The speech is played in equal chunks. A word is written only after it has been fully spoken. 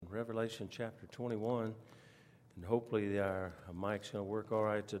Revelation chapter 21, and hopefully our mic's going to work all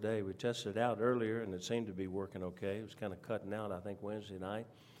right today. We tested it out earlier, and it seemed to be working okay. It was kind of cutting out, I think, Wednesday night,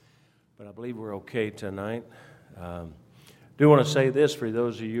 but I believe we're okay tonight. Do want to say this for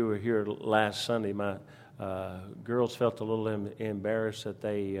those of you who were here last Sunday. My girls felt a little embarrassed that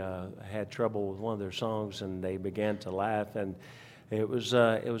they had trouble with one of their songs, and they began to laugh. And it was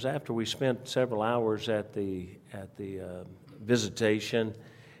after we spent several hours at the visitation.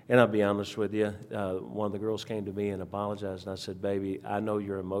 And I'll be honest with you, one of the girls came to me and apologized, and I said, "Baby, I know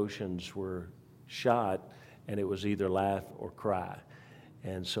your emotions were shot, and it was either laugh or cry."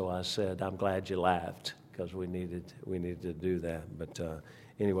 And so I said, "I'm glad you laughed, because we needed to do that." But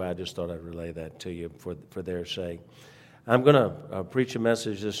anyway, I just thought I'd relay that to you for their sake. I'm going to preach a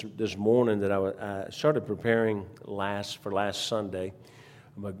message this morning that I started preparing for last Sunday.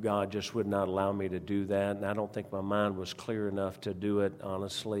 But God just would not allow me to do that, and I don't think my mind was clear enough to do it,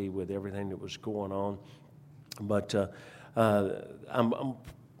 honestly, with everything that was going on. But the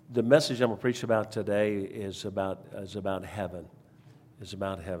message I'm going to preach about today is about heaven. It's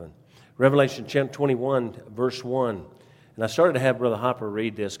about heaven. Revelation chapter 21, verse 1. And I started to have Brother Hopper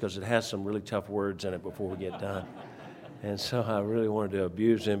read this because it has some really tough words in it before we get done. And so I really wanted to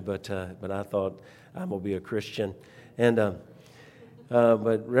abuse him, but I thought I'm going to be a Christian.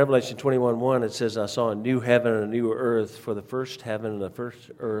 But Revelation 21:1, it says, "I saw a new heaven and a new earth, for the first heaven and the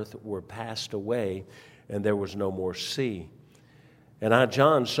first earth were passed away, and there was no more sea. And I,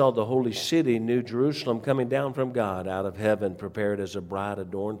 John, saw the holy city, New Jerusalem, coming down from God out of heaven, prepared as a bride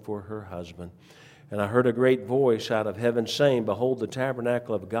adorned for her husband. And I heard a great voice out of heaven saying, Behold, the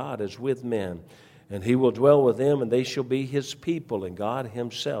tabernacle of God is with men, and he will dwell with them, and they shall be his people, and God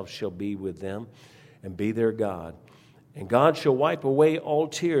himself shall be with them, and be their God. And God shall wipe away all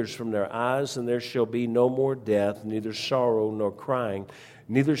tears from their eyes, and there shall be no more death, neither sorrow nor crying,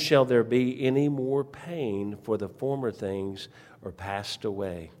 neither shall there be any more pain, for the former things are passed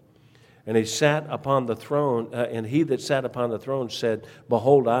away. And he sat upon the throne, and he that sat upon the throne said,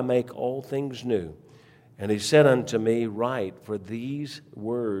 Behold, I make all things new. And he said unto me, Write, for these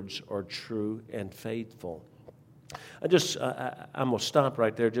words are true and faithful." I'm going to stop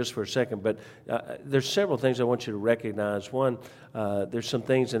right there just for a second, but there's several things I want you to recognize. One, there's some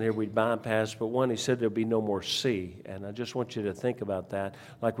things in here we bypassed, but one, he said there'll be no more sea, and I just want you to think about that.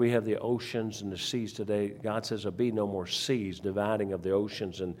 Like we have the oceans and the seas today, God says there'll be no more seas, dividing of the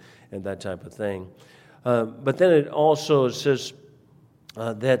oceans and that type of thing. But then it also says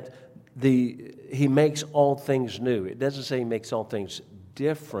that he makes all things new. It doesn't say he makes all things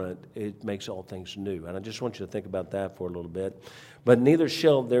different, it makes all things new. And I just want you to think about that for a little bit. But neither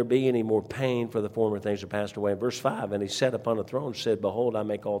shall there be any more pain, for the former things are passed away. In verse 5, and he sat upon the throne and said, Behold, I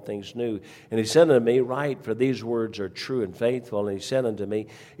make all things new. And he said unto me, Write, for these words are true and faithful. And he said unto me,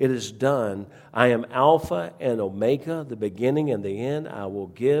 It is done. I am Alpha and Omega, the beginning and the end. I will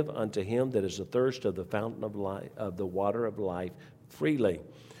give unto him that is athirst of the fountain of life, of the water of life freely.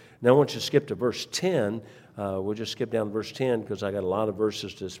 Now I want you to skip to verse 10. We'll just skip down to verse 10 because I got a lot of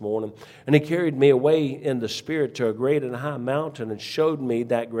verses this morning. And he carried me away in the Spirit to a great and high mountain and showed me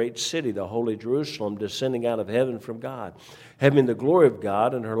that great city, the holy Jerusalem, descending out of heaven from God, having the glory of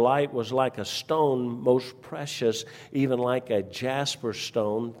God, and her light was like a stone most precious, even like a jasper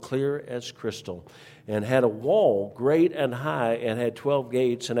stone, clear as crystal, and had a wall great and high, and had 12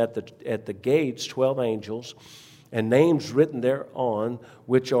 gates, and at the gates 12 angels, and names written thereon,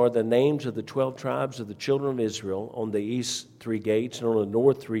 which are the names of the 12 tribes of the children of Israel, on the east 3 gates, and on the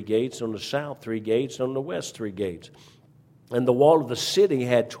north 3 gates, and on the south 3 gates, and on the west 3 gates. And the wall of the city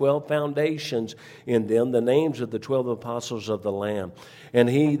had 12 foundations in them, the names of the 12 apostles of the Lamb. And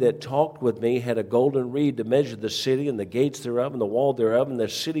he that talked with me had a golden reed to measure the city, and the gates thereof, and the wall thereof, and the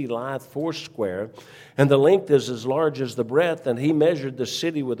city lieth foursquare. And the length is as large as the breadth, and he measured the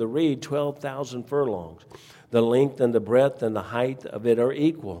city with a reed 12,000 furlongs. The length and the breadth and the height of it are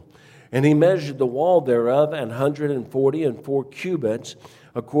equal. And he measured the wall thereof 144 cubits,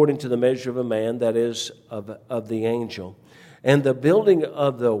 according to the measure of a man, that is, of the angel. And the building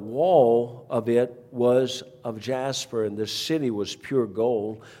of the wall of it was of jasper, and the city was pure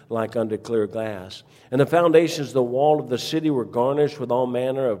gold, like unto clear glass. And the foundations of the wall of the city were garnished with all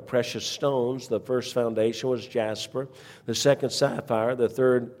manner of precious stones. The first foundation was jasper, the second sapphire, the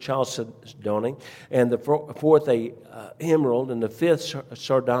third chalcedony, and the fourth emerald, and the fifth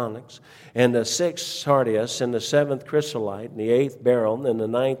sardonyx, and the sixth sardius, and the seventh chrysolite, and the eighth beryl, and the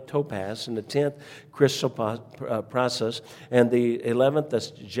ninth topaz, and the 10th chrysoprasus, and the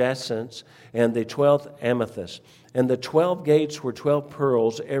 11th jacinth, and the 12th amethyst. And the 12 gates were 12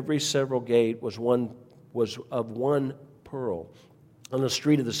 pearls. Every several gate was of one pearl. On the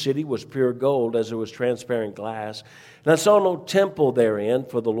street of the city was pure gold, as it was transparent glass. And I saw no temple therein,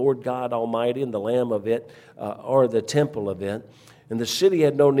 for the Lord God Almighty and the Lamb of it are the temple of it. And the city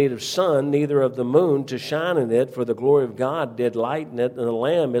had no need of sun, neither of the moon to shine in it, for the glory of God did lighten it, and the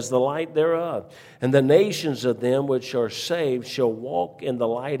Lamb is the light thereof. And the nations of them which are saved shall walk in the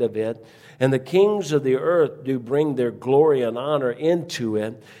light of it. And the kings of the earth do bring their glory and honor into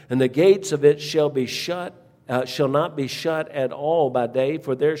it. And the gates of it shall not be shut at all by day,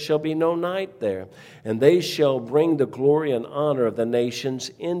 for there shall be no night there. And they shall bring the glory and honor of the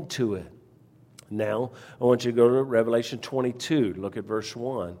nations into it. Now, I want you to go to Revelation 22. Look at verse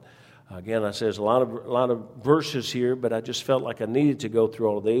 1. Again, I say there's a lot of verses here, but I just felt like I needed to go through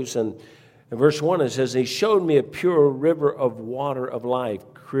all of these. And in verse 1 it says, "He showed me a pure river of water of life,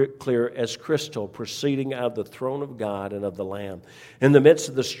 clear as crystal, proceeding out of the throne of God and of the Lamb. In the midst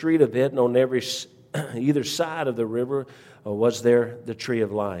of the street of it, and on either side of the river was there the tree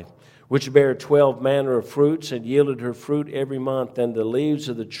of life, which bare 12 manner of fruits, and yielded her fruit every month. And the leaves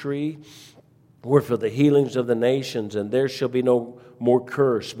of the tree were for the healings of the nations. And there shall be no more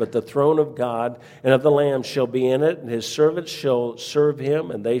curse, but the throne of God and of the Lamb shall be in it, and his servants shall serve him,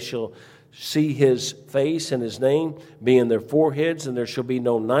 and they shall see his face, and his name be in their foreheads. And there shall be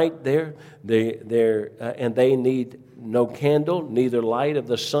no night there. And they need no candle, neither light of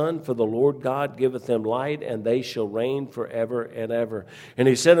the sun, for the Lord God giveth them light, and they shall reign forever and ever. And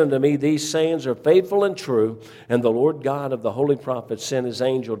he said unto me, These sayings are faithful and true, and the Lord God of the holy prophets sent his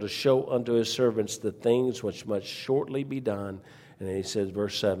angel to show unto his servants the things which must shortly be done. And then he says,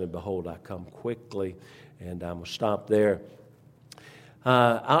 verse 7, Behold, I come quickly. And I'm going to stop there.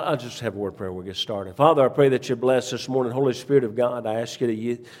 I'll just have a word of prayer and we'll get started. Father, I pray that you bless this morning. Holy Spirit of God, I ask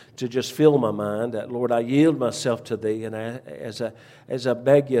you to just fill my mind. Lord, I yield myself to thee. And as I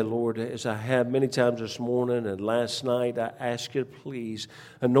beg you, Lord, as I have many times this morning and last night, I ask you to please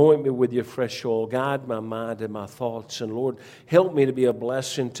anoint me with your fresh oil. Guide my mind and my thoughts. And Lord, help me to be a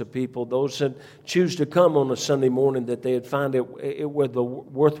blessing to people. Those that choose to come on a Sunday morning, that they'd find it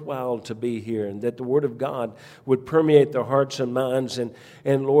worthwhile to be here. And that the Word of God would permeate their hearts and minds.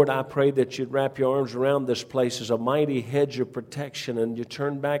 And Lord, I pray that you'd wrap your arms around this place as a mighty hedge of protection, and you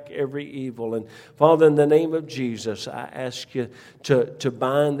turn back every evil. And Father, in the name of Jesus, I ask you to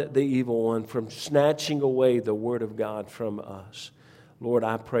bind the evil one from snatching away the Word of God from us. Lord,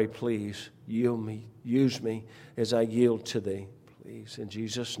 I pray, please, use me as I yield to thee. Please, in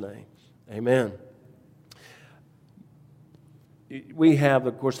Jesus' name, amen. We have,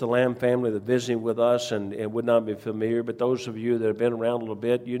 of course, the Lamb family that visiting with us and would not be familiar, but those of you that have been around a little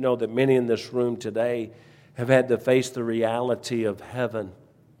bit, you know that many in this room today have had to face the reality of heaven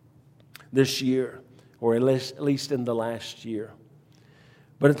this year, or at least in the last year.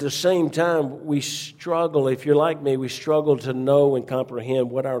 But at the same time, we struggle, if you're like me, we struggle to know and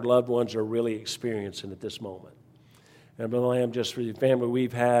comprehend what our loved ones are really experiencing at this moment. And Brother Lamb, just for your family,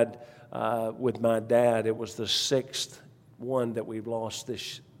 we've had with my dad, it was the 6th one that we've lost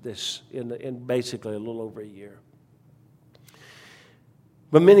this in basically a little over a year.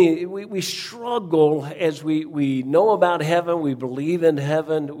 But we struggle as we know about heaven, we believe in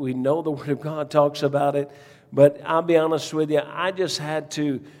heaven, we know the Word of God talks about it. But I'll be honest with you, I just had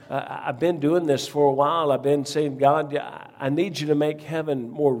to, I've been doing this for a while. I've been saying, God, I need you to make heaven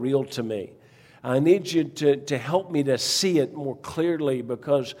more real to me. I need you to help me to see it more clearly,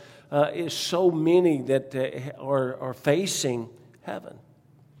 because it's so many that are facing heaven.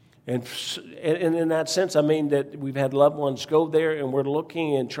 And in that sense, I mean that we've had loved ones go there, and we're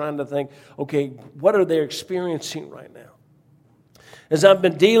looking and trying to think, okay, what are they experiencing right now? As I've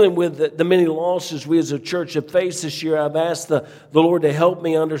been dealing with the many losses we as a church have faced this year, I've asked the Lord to help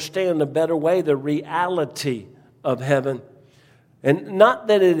me understand in a better way the reality of heaven. And not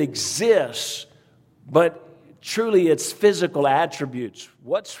that it exists, but truly its physical attributes.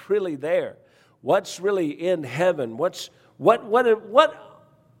 What's really there? What's really in heaven? What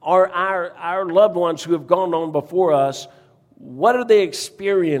are our loved ones who have gone on before us, what are they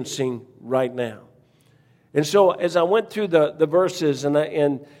experiencing right now? And so as I went through the verses, and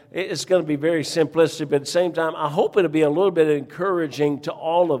it's going to be very simplistic, but at the same time, I hope it'll be a little bit encouraging to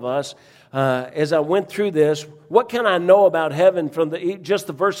all of us. As I went through this, what can I know about heaven from just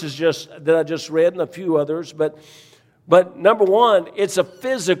the verses that I just read and a few others? But number one, it's a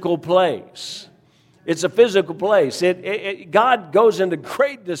physical place. It's a physical place. God goes into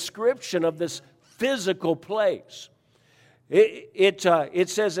great description of this physical place. It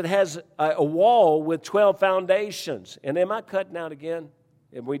says it has a wall with 12 foundations. And am I cutting out again?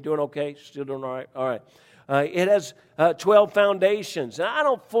 Am we doing okay? Still doing all right? All right. It has 12 foundations. And I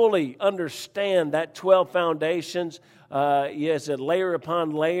don't fully understand that 12 foundations. Yes, a layer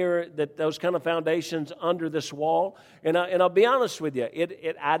upon layer, those kind of foundations under this wall. And I'll be honest with you,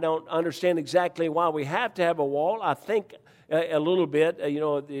 I don't understand exactly why we have to have a wall. I think a little bit, I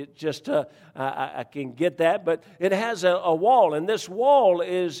can get that, but it has a wall, and this wall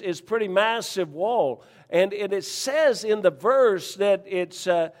is pretty massive wall, and it says in the verse that it's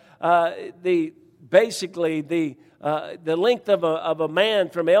basically the length of a man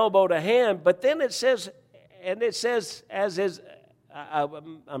from elbow to hand, but then it says as is.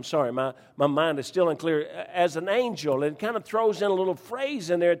 I'm sorry, my mind is still unclear. As an angel, and kind of throws in a little phrase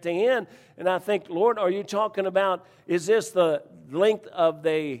in there at the end, and I think, Lord, are you talking about, is this the length of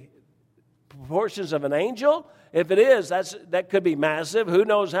the proportions of an angel? If it is, that could be massive. Who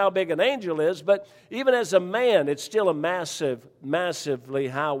knows how big an angel is? But even as a man, it's still a massively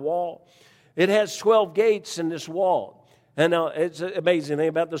high wall. It has 12 gates in this wall. And now, it's an amazing thing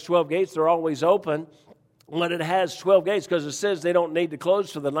about those 12 gates, they're always open. But it has 12 gates because it says they don't need to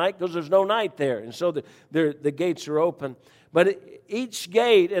close for the night because there's no night there. And so the gates are open. But each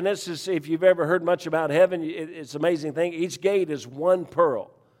gate, and this is, if you've ever heard much about heaven, it's an amazing thing. Each gate is one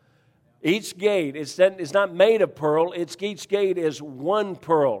pearl. Each gate, it's not made of pearl. Each gate is one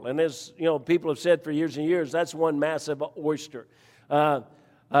pearl. And as people have said for years and years, that's one massive oyster.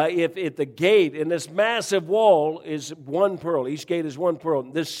 If the gate in this massive wall is one pearl, each gate is one pearl.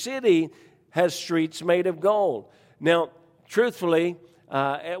 The city has streets made of gold. Now, truthfully,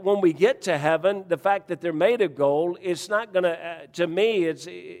 when we get to heaven, the fact that they're made of gold, it's not going to me, it's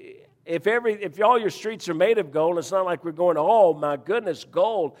if all your streets are made of gold, it's not like we're going, oh, my goodness,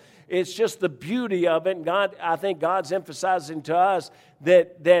 gold. It's just the beauty of it. And I think God's emphasizing to us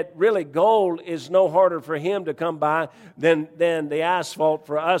that really gold is no harder for Him to come by than the asphalt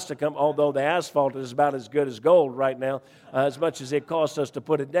for us to come, although the asphalt is about as good as gold right now, as much as it costs us to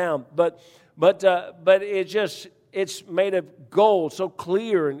put it down. But it's made of gold, so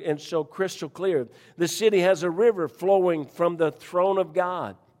clear and so crystal clear. The city has a river flowing from the throne of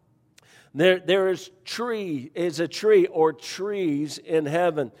God. There is a tree or trees in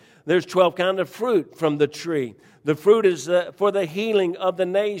heaven. There's 12 kinds of fruit from the tree. The fruit is for the healing of the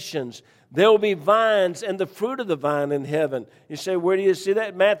nations. There will be vines and the fruit of the vine in heaven. You say, where do you see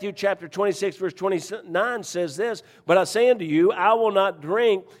that? Matthew chapter 26, verse 29 says this, but I say unto you, I will not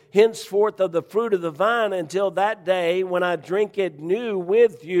drink henceforth of the fruit of the vine until that day when I drink it new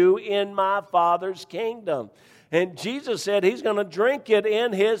with you in my Father's kingdom. And Jesus said He's going to drink it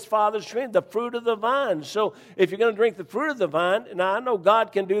in His Father's kingdom, the fruit of the vine. So if you're going to drink the fruit of the vine, now I know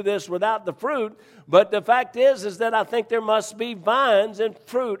God can do this without the fruit, but the fact is that I think there must be vines and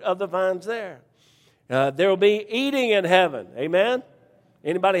fruit of the vines there. There will be eating in heaven. Amen?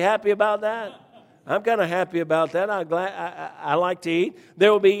 Anybody happy about that? I'm kind of happy about that. I like to eat.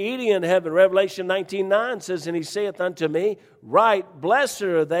 There will be eating in heaven. Revelation 19:9 says, and He saith unto me, right, blessed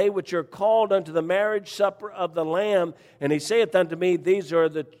are they which are called unto the marriage supper of the Lamb. And He saith unto me, these are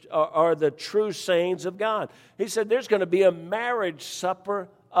the true sayings of God. He said there's going to be a marriage supper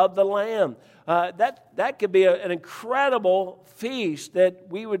of the Lamb. That could be an incredible feast that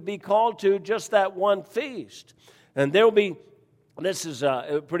we would be called to, just that one feast. And there will be, this is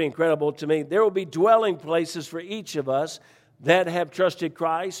pretty incredible to me, there will be dwelling places for each of us that have trusted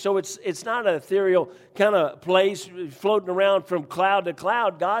Christ. So it's not an ethereal kind of place floating around from cloud to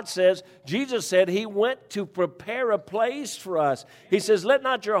cloud. Jesus said He went to prepare a place for us. He says, let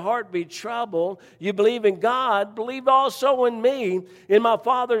not your heart be troubled. You believe in God, believe also in me. In my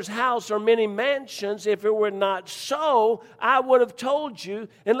Father's house are many mansions. If it were not so, I would have told you.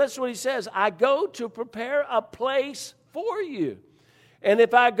 And listen what He says, I go to prepare a place for you. And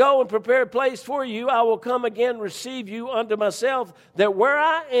if I go and prepare a place for you, I will come again, receive you unto myself, that where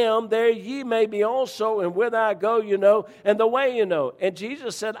I am, there ye may be also, and whither I go, you know, and the way you know. And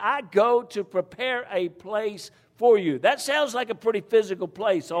Jesus said, I go to prepare a place for you. That sounds like a pretty physical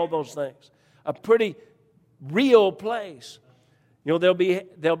place, all those things. A pretty real place. You know,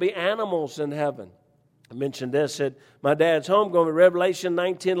 there'll be animals in heaven. I mentioned this at my dad's home, going to Revelation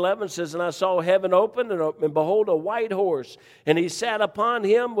 19:11 says, and I saw heaven open, and behold, a white horse. And he sat upon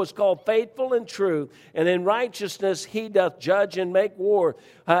him, was called Faithful and True. And in righteousness he doth judge and make war.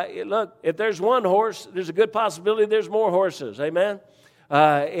 Look, if there's one horse, there's a good possibility there's more horses. Amen?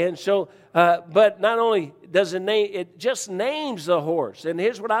 But not only does it just names the horse. And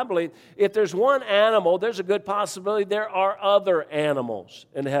here's what I believe. If there's one animal, there's a good possibility there are other animals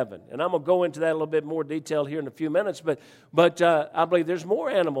in heaven. And I'm going to go into that a little bit more detail here in a few minutes. But I believe there's more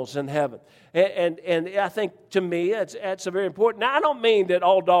animals in heaven. And I think, to me, that's a very important. Now, I don't mean that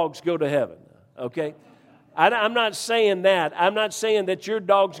all dogs go to heaven, okay? I'm not saying that. I'm not saying that your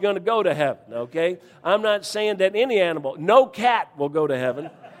dog's going to go to heaven, okay? I'm not saying that any animal, no cat will go to heaven.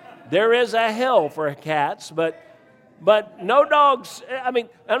 There is a hell for cats, but no dogs. I mean,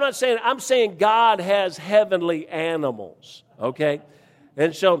 I'm saying God has heavenly animals, okay?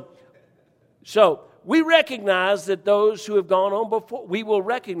 And so we recognize that those who have gone on before, we will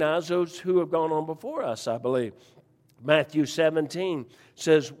recognize those who have gone on before us, I believe. Matthew 17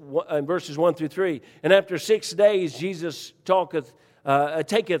 says, in verses 1 through 3, and after 6 days Jesus taketh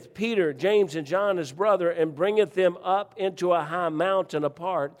Peter, James, and John his brother, and bringeth them up into a high mountain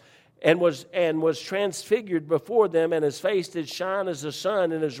apart, and was transfigured before them, and his face did shine as the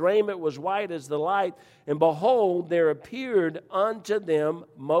sun, and his raiment was white as the light. And behold, there appeared unto them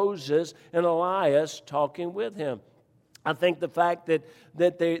Moses and Elias talking with him. I think the fact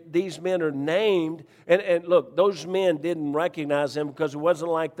that these men are named, and look, those men didn't recognize them because it wasn't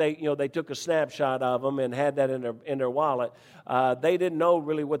like they took a snapshot of them and had that in their wallet. They didn't know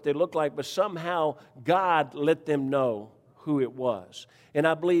really what they looked like, but somehow God let them know who it was. And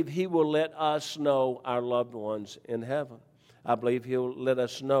I believe He will let us know our loved ones in heaven. I believe He'll let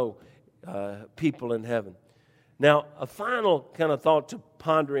us know people in heaven. Now, a final kind of thought to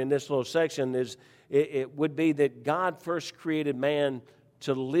ponder in this little section is it would be that God first created man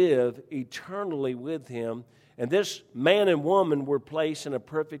to live eternally with Him. And this man and woman were placed in a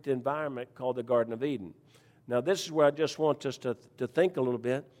perfect environment called the Garden of Eden. Now, this is where I just want us to think a little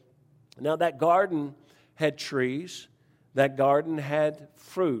bit. Now, that garden had trees. That garden had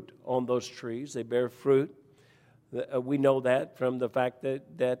fruit on those trees. They bear fruit. We know that from the fact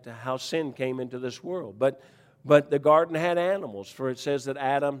that how sin came into this world. But the garden had animals, for it says that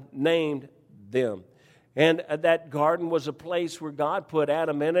Adam named them. And that garden was a place where God put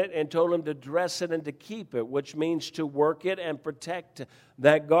Adam in it and told him to dress it and to keep it, which means to work it and protect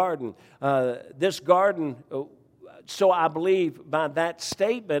that garden. This garden, so I believe by that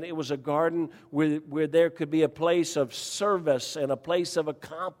statement, it was a garden where there could be a place of service and a place of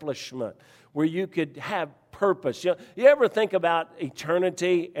accomplishment, where you could have purpose. You ever think about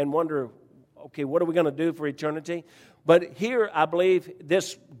eternity and wonder, okay, what are we going to do for eternity? But here, I believe,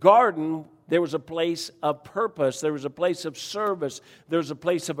 this garden, there was a place of purpose. There was a place of service. There was a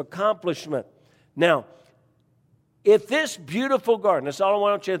place of accomplishment. Now, if this beautiful garden, that's all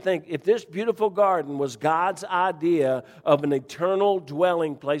I want you to think, if this beautiful garden was God's idea of an eternal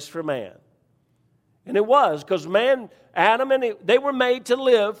dwelling place for man, and it was, because man, Adam and Eve, they were made to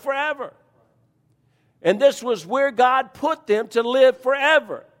live forever. And this was where God put them to live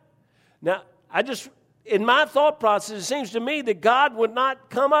forever. Now, in my thought process, it seems to me that God would not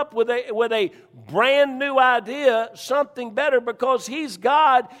come up with a brand new idea, something better, because He's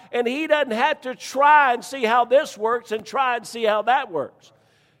God and He doesn't have to try and see how this works and try and see how that works.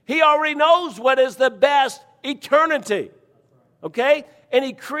 He already knows what is the best eternity. Okay? And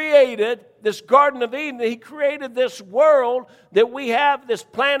He created this Garden of Eden. He created this world that we have, this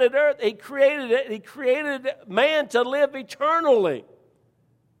planet Earth. He created it. He created man to live eternally.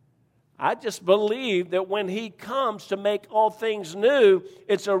 I just believe that when He comes to make all things new,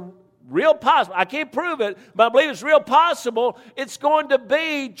 it's a real possible. I can't prove it, but I believe it's real possible. It's going to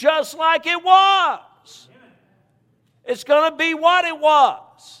be just like it was. It's going to be what it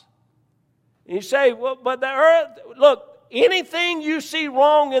was. And you say, well, but the earth, look, anything you see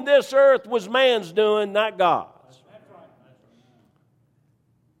wrong in this earth was man's doing, not God's.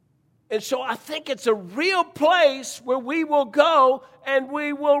 And so I think it's a real place where we will go and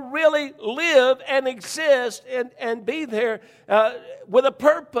we will really live and exist and be there with a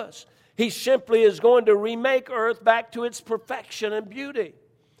purpose. He simply is going to remake earth back to its perfection and beauty.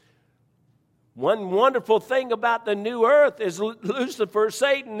 One wonderful thing about the new earth is Lucifer,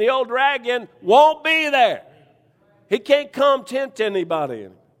 Satan, the old dragon, won't be there. He can't come tempt anybody.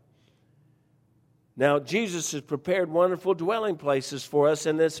 Now, Jesus has prepared wonderful dwelling places for us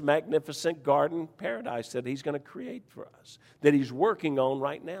in this magnificent garden paradise that He's going to create for us, that He's working on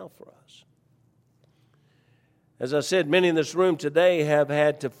right now for us. As I said, many in this room today have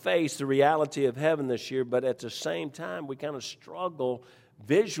had to face the reality of heaven this year, but at the same time, we kind of struggle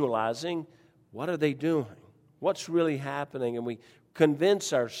visualizing what are they doing, what's really happening, and we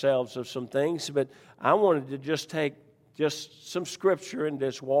convince ourselves of some things. But I wanted to just take some scripture and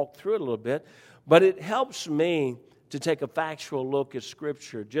just walk through it a little bit. But it helps me to take a factual look at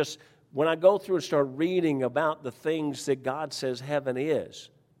Scripture. Just when I go through and start reading about the things that God says heaven is,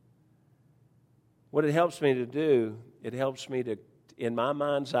 what it helps me to do, it helps me to, in my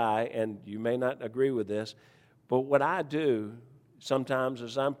mind's eye, and you may not agree with this, but what I do sometimes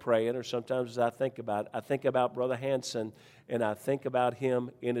as I'm praying or sometimes as I think about Brother Hanson, and I think about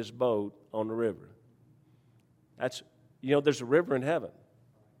him in his boat on the river. There's a river in heaven.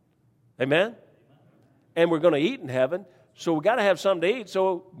 Amen? And we're going to eat in heaven, so we got to have something to eat.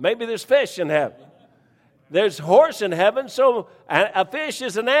 So maybe there's fish in heaven. There's horse in heaven, so a fish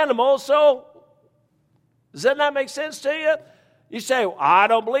is an animal. So does that not make sense to you? You say, well, I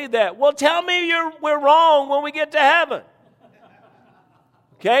don't believe that. Well, tell me we're wrong when we get to heaven.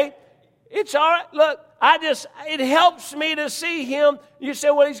 Okay? It's all right. Look, it helps me to see him. You say,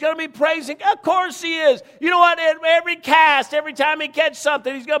 well, he's going to be praising. Of course he is. You know what? Every time he catches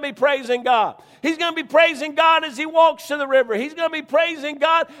something, he's going to be praising God. He's going to be praising God as he walks to the river. He's going to be praising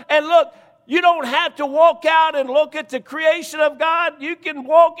God. And look, you don't have to walk out and look at the creation of God. You can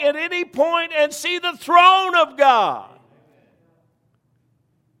walk at any point and see the throne of God.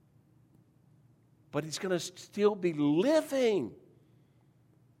 But he's going to still be living.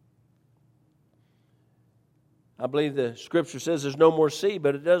 I believe the scripture says there's no more sea,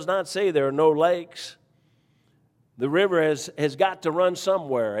 but it does not say there are no lakes. The river has got to run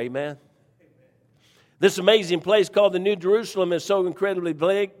somewhere, amen? This amazing place called the New Jerusalem is so incredibly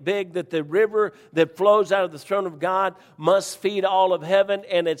big that the river that flows out of the throne of God must feed all of heaven,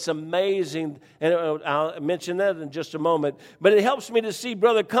 and it's amazing. And I'll mention that in just a moment. But it helps me to see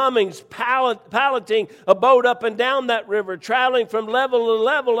Brother Cummings piloting a boat up and down that river, traveling from level to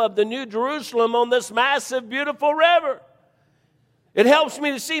level of the New Jerusalem on this massive, beautiful river. It helps me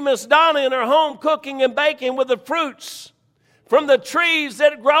to see Miss Donna in her home cooking and baking with the fruits from the trees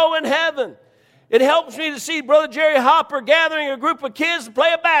that grow in heaven. It helps me to see Brother Jerry Hopper gathering a group of kids to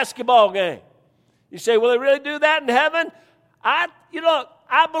play a basketball game. You say, will they really do that in heaven? I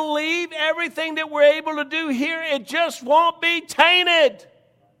believe everything that we're able to do here, it just won't be tainted.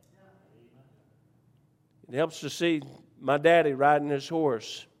 It helps to see my daddy riding his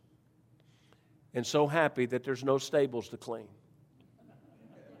horse and so happy that there's no stables to clean.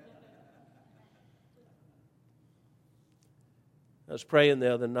 I was praying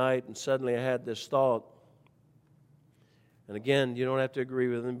the other night, and suddenly I had this thought. And again, you don't have to agree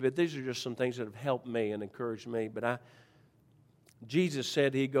with me, but these are just some things that have helped me and encouraged me. But Jesus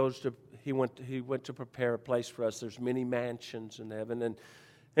said he went to prepare a place for us. There's many mansions in heaven, and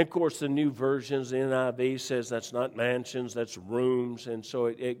of course the new versions, the NIV says that's not mansions, that's rooms, and so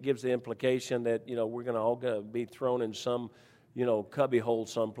it gives the implication that we're all going to be thrown in some cubby hole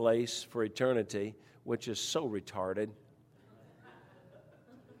someplace for eternity, which is so retarded.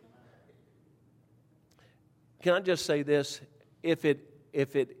 Can I just say this? If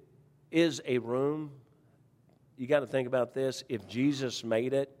it is a room, you got to think about this. If Jesus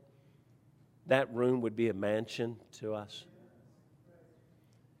made it, that room would be a mansion to us.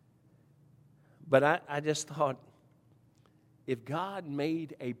 But I just thought, if God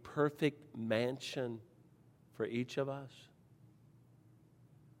made a perfect mansion for each of us,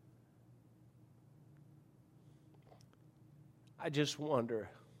 I just wonder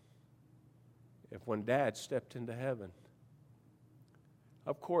if when Dad stepped into heaven,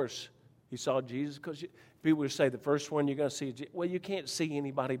 of course, he saw Jesus, because people would say the first one you're going to see, well, you can't see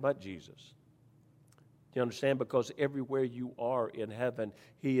anybody but Jesus. Do you understand? Because everywhere you are in heaven,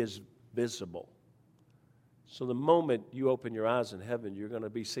 he is visible. So the moment you open your eyes in heaven, you're going to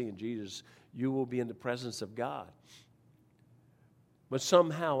be seeing Jesus. You will be in the presence of God. But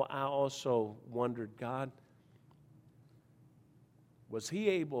somehow I also wondered, God, was he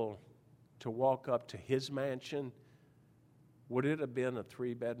able to walk up to his mansion? Would it have been a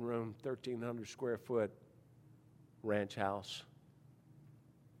 3-bedroom, 1,300 square foot ranch house?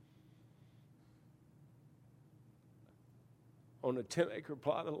 On a 10-acre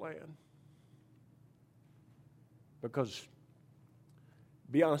plot of land? Because, to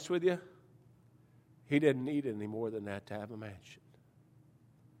be honest with you, he didn't need any more than that to have a mansion.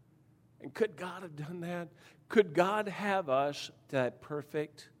 And could God have done that? Could God have us that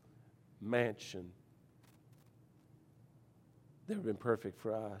perfect mansion that would have been perfect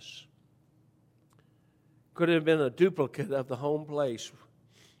for us? Could it have been a duplicate of the home place?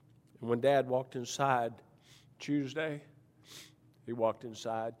 And when Dad walked inside Tuesday, he walked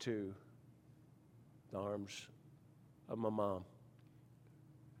inside to the arms of my mom,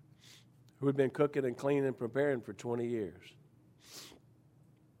 who had been cooking and cleaning and preparing for 20 years.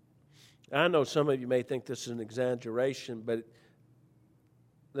 I know some of you may think this is an exaggeration, but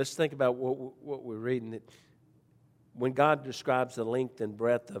let's think about what we're reading. When God describes the length and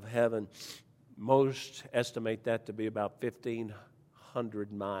breadth of heaven, most estimate that to be about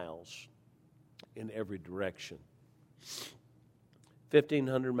 1,500 miles in every direction.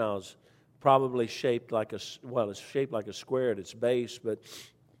 1,500 miles, probably shaped like it's shaped like a square at its base, but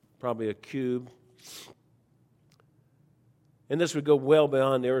probably a cube. And this would go well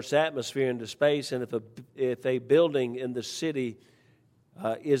beyond the Earth's atmosphere into space. And if a building in the city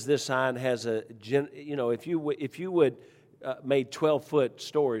is this high and has if you would made 12-foot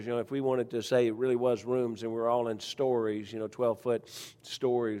stories, if we wanted to say it really was rooms and we're all in stories, 12-foot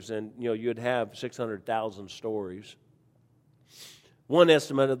stories, and you'd have 600,000 stories. One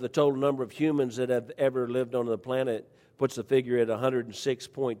estimate of the total number of humans that have ever lived on the planet puts the figure at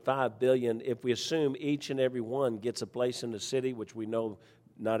 106.5 billion. If we assume each and every one gets a place in the city, which we know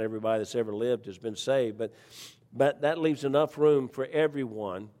not everybody that's ever lived has been saved, but that leaves enough room for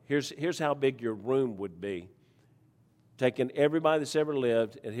everyone. Here's how big your room would be. Taking everybody that's ever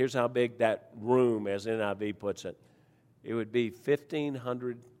lived, and here's how big that room, as NIV puts it. It would be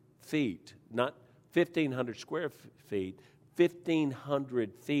 1,500 feet, not 1,500 square feet,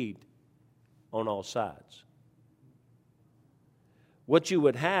 1,500 feet on all sides. What you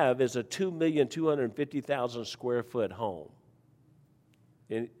would have is a 2,250,000 square foot home,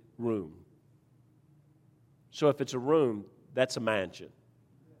 room. So if it's a room, that's a mansion.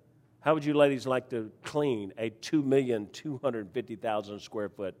 How would you ladies like to clean a 2,250,000 square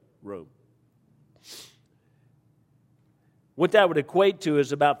foot room? What that would equate to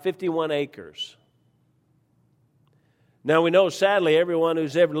is about 51 acres. Now we know, sadly, everyone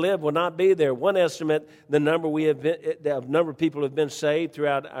who's ever lived will not be there. One estimate, the number of people have been saved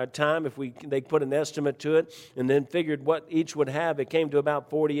throughout our time, they put an estimate to it, and then figured what each would have, it came to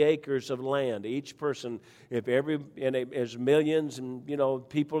about 40 acres of land. Each person, there's millions and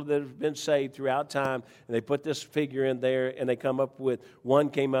people that have been saved throughout time, and they put this figure in there, and they came up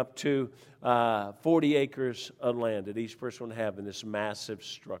to 40 acres of land that each person would have in this massive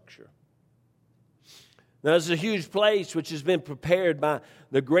structure. Now, this is a huge place which has been prepared by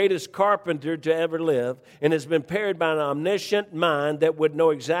the greatest carpenter to ever live, and has been prepared by an omniscient mind that would know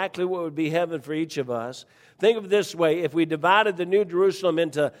exactly what would be heaven for each of us. Think of it this way. If we divided the New Jerusalem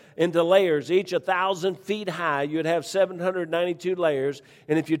into layers, each 1,000 feet high, you'd have 792 layers.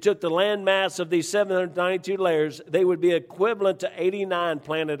 And if you took the land mass of these 792 layers, they would be equivalent to 89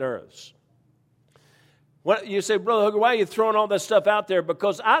 planet Earths. What you say, Brother Hooker, why are you throwing all this stuff out there?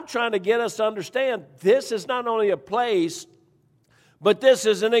 Because I'm trying to get us to understand this is not only a place, but this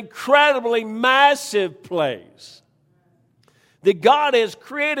is an incredibly massive place that God has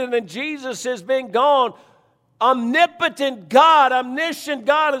created, and Jesus has been gone. Omnipotent God, omniscient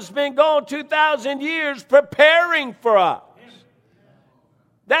God has been gone 2,000 years preparing for us.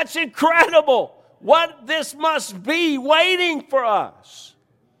 That's incredible. What this must be waiting for us.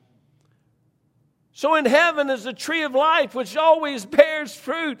 So in heaven is the tree of life, which always bears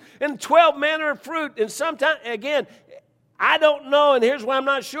fruit, and 12 manner of fruit. And sometimes, again, I don't know, and here's why I'm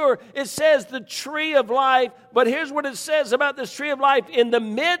not sure. It says the tree of life, but here's what it says about this tree of life. In the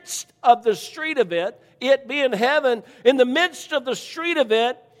midst of the street of it being heaven, in the midst of the street of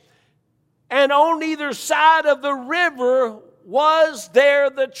it, and on either side of the river was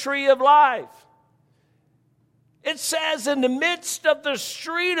there the tree of life. It says in the midst of the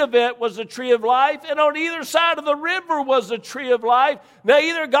street of it was the tree of life, and on either side of the river was the tree of life. Now,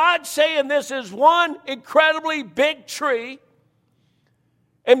 either God's saying this is one incredibly big tree,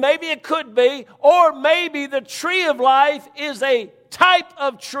 and maybe it could be, or maybe the tree of life is a type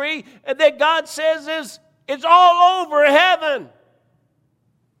of tree that God says is all over heaven.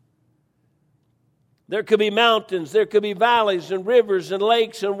 There could be mountains, there could be valleys and rivers and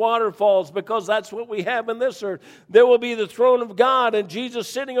lakes and waterfalls, because that's what we have in this earth. There will be the throne of God and Jesus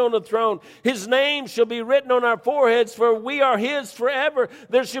sitting on the throne. His name shall be written on our foreheads, for we are His forever.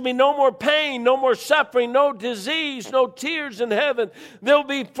 There shall be no more pain, no more suffering, no disease, no tears in heaven. There will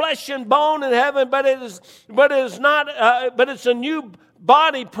be flesh and bone in heaven, but it's a new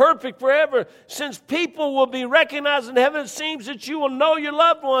body, perfect forever. Since people will be recognized in heaven, it seems that you will know your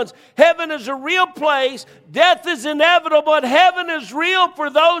loved ones. Heaven is a real place. Death is inevitable, but heaven is real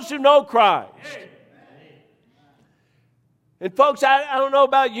for those who know Christ. And folks, I don't know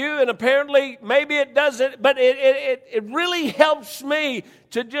about you, and apparently maybe it doesn't, but it really helps me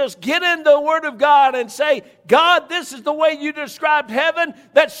to just get in the Word of God and say, God, this is the way you described heaven.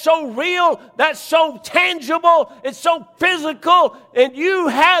 That's so real. That's so tangible. It's so physical. And you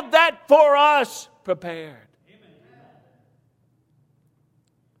have that for us prepared.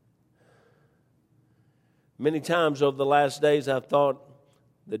 Many times over the last days, I've thought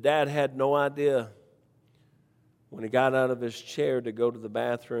the dad had no idea when he got out of his chair to go to the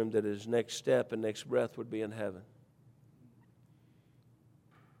bathroom that his next step and next breath would be in heaven.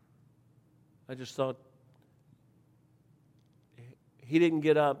 I just thought he didn't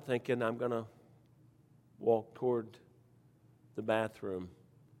get up thinking, I'm going to walk toward the bathroom,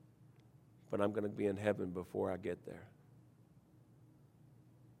 but I'm going to be in heaven before I get there.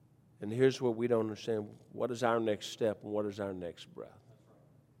 And here's what we don't understand. What is our next step and what is our next breath?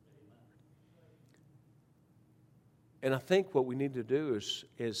 And I think what we need to do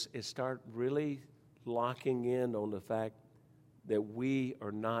is start really locking in on the fact that we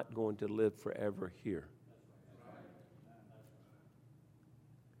are not going to live forever here.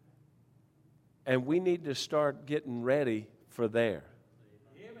 And we need to start getting ready for there.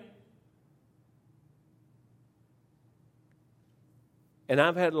 And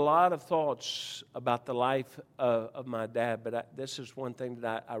I've had a lot of thoughts about the life of my dad, but this is one thing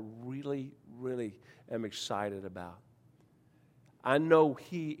that I really, really am excited about. I know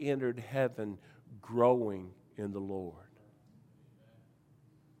he entered heaven growing in the Lord.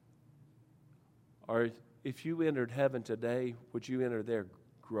 Or if you entered heaven today, would you enter there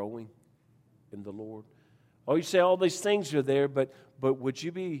growing in the Lord? Oh, you say all these things are there, but would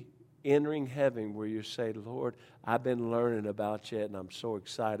you be entering heaven where you say, Lord, I've been learning about you, and I'm so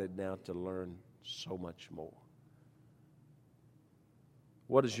excited now to learn so much more?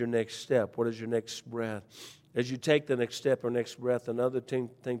 What is your next step? What is your next breath? As you take the next step or next breath, another thing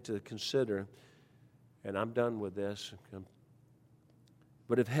to consider, and I'm done with this,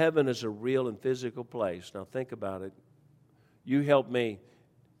 but if heaven is a real and physical place, now think about it. You help me.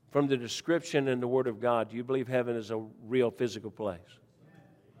 From the description in the Word of God, do you believe heaven is a real physical place?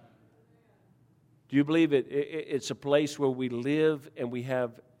 Do you believe it's a place where we live and we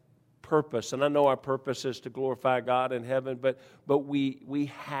have purpose? And I know our purpose is to glorify God in heaven, but we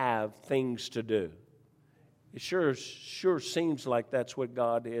have things to do. It sure seems like that's what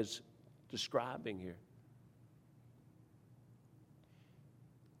God is describing here.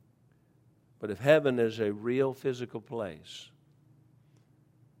 But if heaven is a real physical place,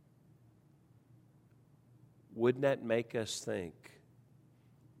 wouldn't that make us think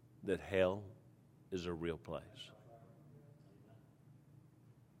that hell is a real place?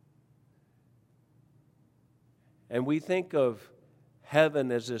 And we think of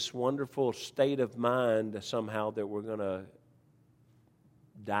heaven as this wonderful state of mind somehow that we're going to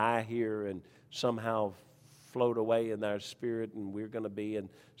die here and somehow float away in our spirit, and we're going to be in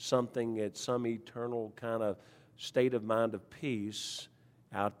something at some eternal kind of state of mind of peace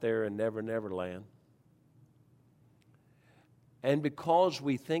out there in Never Never Land. And because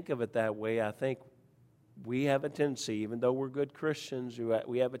we think of it that way, I think we have a tendency, even though we're good Christians,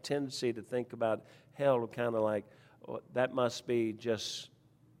 we have a tendency to think about hell kind of like, oh, that must be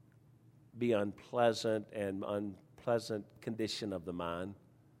unpleasant and unpleasant condition of the mind.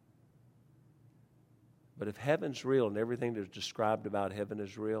 But if heaven's real and everything that's described about heaven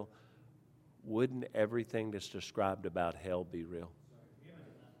is real, wouldn't everything that's described about hell be real?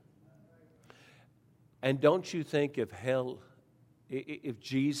 And don't you think if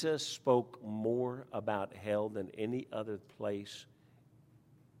Jesus spoke more about hell than any other place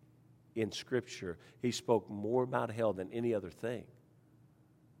in Scripture, he spoke more about hell than any other thing,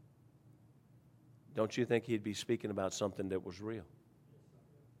 don't you think he'd be speaking about something that was real?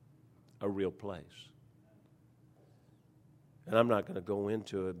 A real place. And I'm not going to go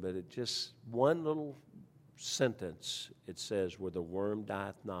into it, but it just, one little sentence, it says, where the worm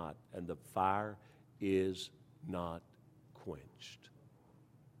dieth not, and the fire is not quenched.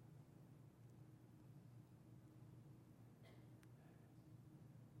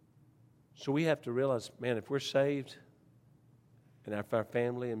 So we have to realize, man, if we're saved, and if our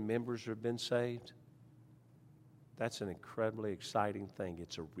family and members have been saved, that's an incredibly exciting thing.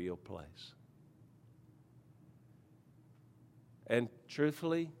 It's a real place. And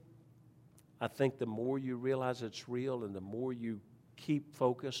truthfully, I think the more you realize it's real and the more you keep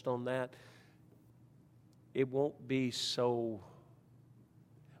focused on that, it won't be so,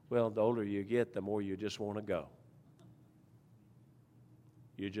 well, the older you get, the more you just want to go.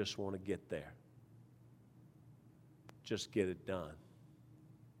 You just want to get there. Just get it done.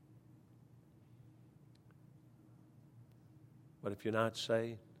 But if you're not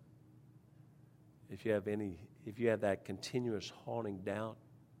saved, if you have that continuous haunting doubt,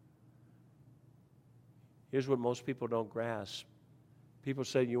 here's what most people don't grasp. People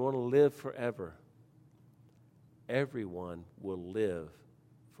say, you want to live forever. Everyone will live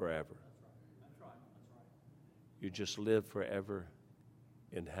forever. That's right. You just live forever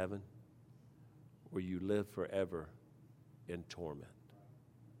in heaven, or you live forever in torment.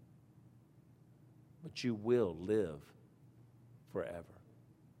 But you will live forever.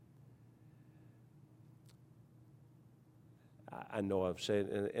 I know I've said,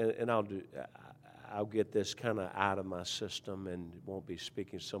 and I'll get this kind of out of my system and won't be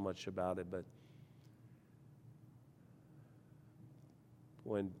speaking so much about it, but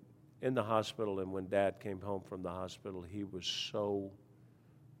when in the hospital and when Dad came home from the hospital, he was so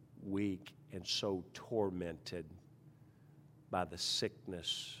weak and so tormented by the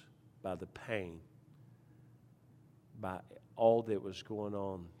sickness, by the pain, by all that was going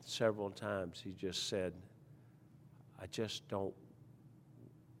on. Several times he just said, I don't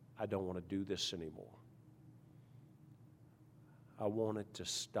want to do this anymore. I want it to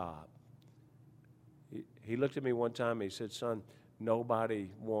stop. He looked at me one time and he said, son, nobody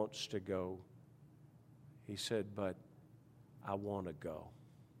wants to go. He said, but I want to go.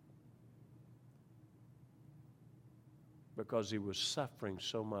 Because he was suffering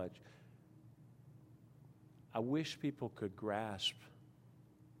so much. I wish people could grasp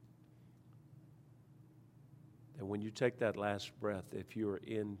that when you take that last breath, if you're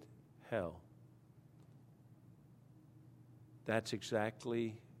in hell, that's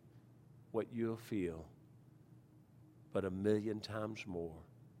exactly what you'll feel, but 1,000,000 times more.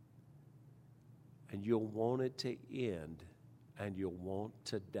 And you'll want it to end, and you'll want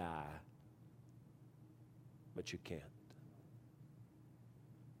to die, but you can't.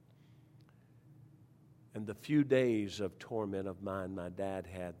 And the few days of torment of mine my dad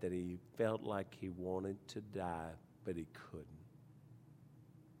had, that he felt like he wanted to die, but he couldn't.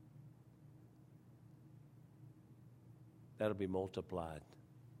 That'll be multiplied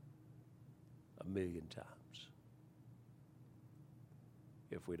 1,000,000 times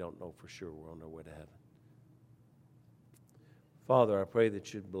if we don't know for sure we're on our way to heaven. Father, I pray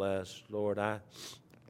that you'd bless. Lord, I